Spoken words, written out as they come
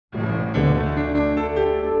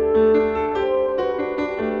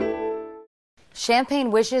Champagne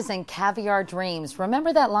wishes and caviar dreams.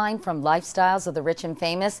 Remember that line from Lifestyles of the Rich and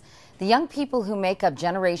Famous? The young people who make up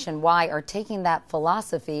Generation Y are taking that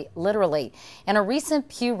philosophy literally. In a recent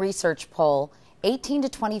Pew Research poll, 18 to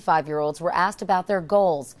 25-year-olds were asked about their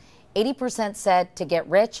goals. 80% said to get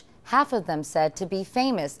rich. Half of them said to be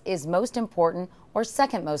famous is most important or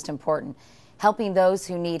second most important. Helping those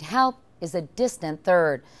who need help is a distant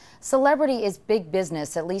third. Celebrity is big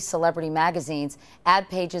business, at least celebrity magazines. Ad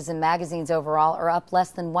pages in magazines overall are up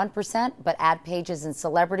less than 1%, but ad pages in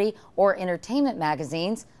celebrity or entertainment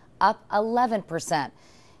magazines up 11%.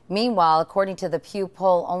 Meanwhile, according to the Pew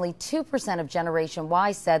poll, only 2% of Generation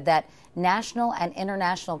Y said that national and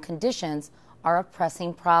international conditions are a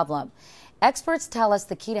pressing problem. Experts tell us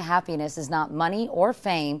the key to happiness is not money or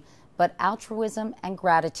fame, but altruism and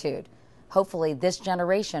gratitude. Hopefully, this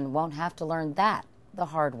generation won't have to learn that the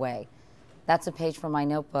hard way. That's a page from my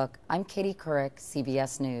notebook. I'm Couric,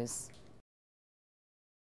 CBS News.